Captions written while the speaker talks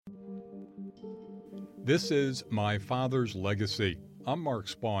This is My Father's Legacy. I'm Mark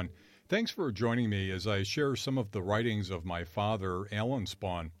Spawn. Thanks for joining me as I share some of the writings of my father, Alan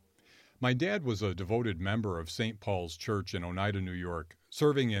Spawn. My dad was a devoted member of St. Paul's Church in Oneida, New York,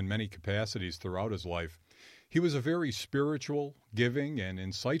 serving in many capacities throughout his life. He was a very spiritual, giving, and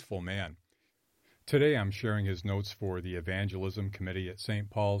insightful man. Today I'm sharing his notes for the Evangelism Committee at St.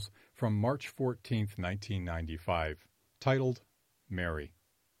 Paul's from March 14, 1995, titled Mary.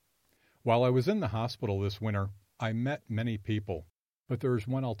 While I was in the hospital this winter, I met many people, but there's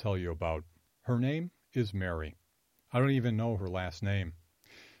one I'll tell you about. Her name is Mary. I don't even know her last name.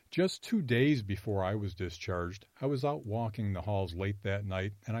 Just 2 days before I was discharged, I was out walking the halls late that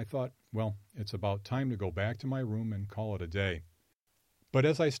night, and I thought, well, it's about time to go back to my room and call it a day. But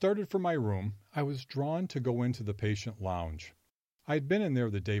as I started for my room, I was drawn to go into the patient lounge. I'd been in there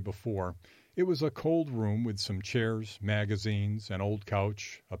the day before. It was a cold room with some chairs, magazines, an old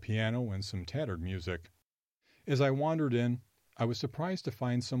couch, a piano, and some tattered music. As I wandered in, I was surprised to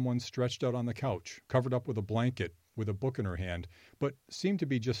find someone stretched out on the couch, covered up with a blanket, with a book in her hand, but seemed to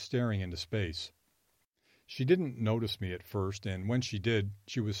be just staring into space. She didn't notice me at first, and when she did,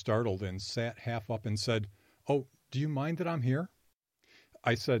 she was startled and sat half up and said, "Oh, do you mind that I'm here?"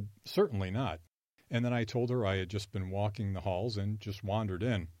 I said, "Certainly not." And then I told her I had just been walking the halls and just wandered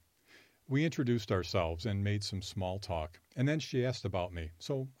in. We introduced ourselves and made some small talk, and then she asked about me,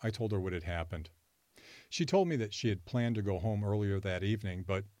 so I told her what had happened. She told me that she had planned to go home earlier that evening,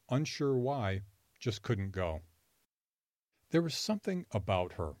 but unsure why, just couldn't go. There was something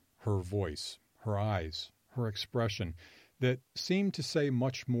about her, her voice, her eyes, her expression, that seemed to say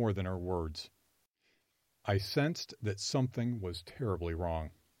much more than her words. I sensed that something was terribly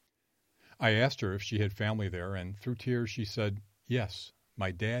wrong. I asked her if she had family there, and through tears she said, "Yes,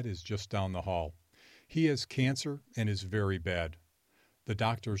 my dad is just down the hall. He has cancer and is very bad. The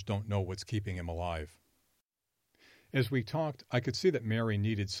doctors don't know what's keeping him alive." As we talked, I could see that Mary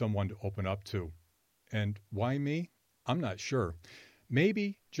needed someone to open up to. And why me? I'm not sure.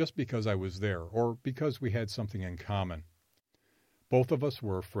 Maybe just because I was there, or because we had something in common. Both of us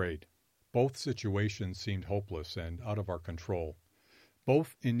were afraid. Both situations seemed hopeless and out of our control.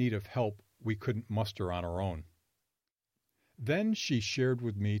 Both in need of help we couldn't muster on our own. Then she shared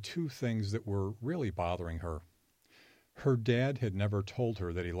with me two things that were really bothering her. Her dad had never told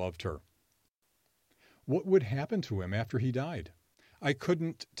her that he loved her. What would happen to him after he died? I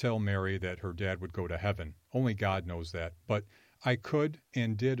couldn't tell Mary that her dad would go to heaven. Only God knows that. But I could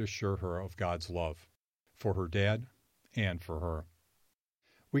and did assure her of God's love, for her dad and for her.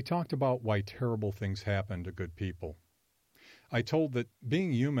 We talked about why terrible things happen to good people. I told that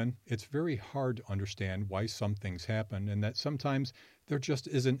being human, it's very hard to understand why some things happen and that sometimes there just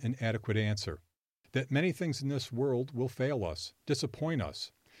isn't an adequate answer. That many things in this world will fail us, disappoint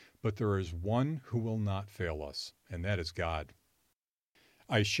us, but there is one who will not fail us, and that is God.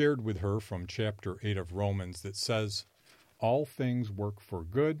 I shared with her from chapter 8 of Romans that says, "All things work for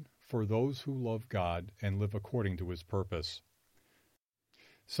good for those who love God and live according to his purpose."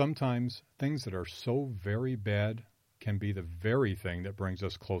 Sometimes things that are so very bad can be the very thing that brings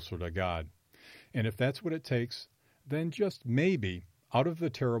us closer to God. And if that's what it takes, then just maybe, out of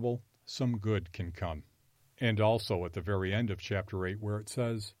the terrible, some good can come. And also at the very end of chapter 8 where it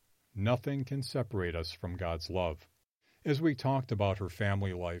says, "Nothing can separate us from God's love." As we talked about her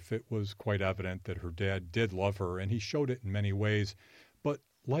family life, it was quite evident that her dad did love her, and he showed it in many ways, but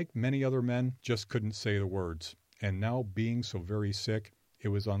like many other men, just couldn't say the words. And now being so very sick, it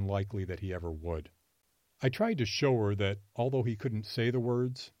was unlikely that he ever would. I tried to show her that although he couldn't say the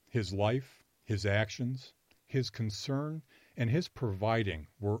words, his life, his actions, his concern, and his providing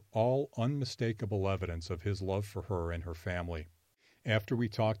were all unmistakable evidence of his love for her and her family. After we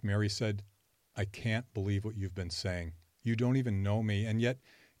talked, Mary said, "I can't believe what you've been saying. You don't even know me, and yet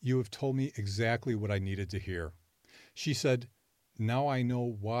you have told me exactly what I needed to hear." She said, "Now I know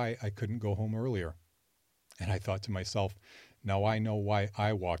why I couldn't go home earlier." And I thought to myself, now I know why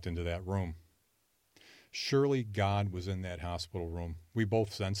I walked into that room. Surely God was in that hospital room. We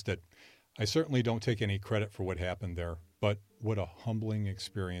both sensed it. I certainly don't take any credit for what happened there, but what a humbling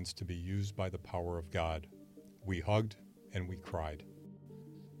experience to be used by the power of God. We hugged and we cried.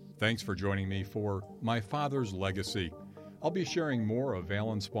 Thanks for joining me for My Father's Legacy. I'll be sharing more of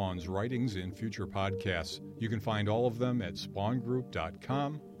Alan Spawn's writings in future podcasts. You can find all of them at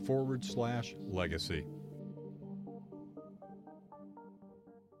spawngroup.com/legacy.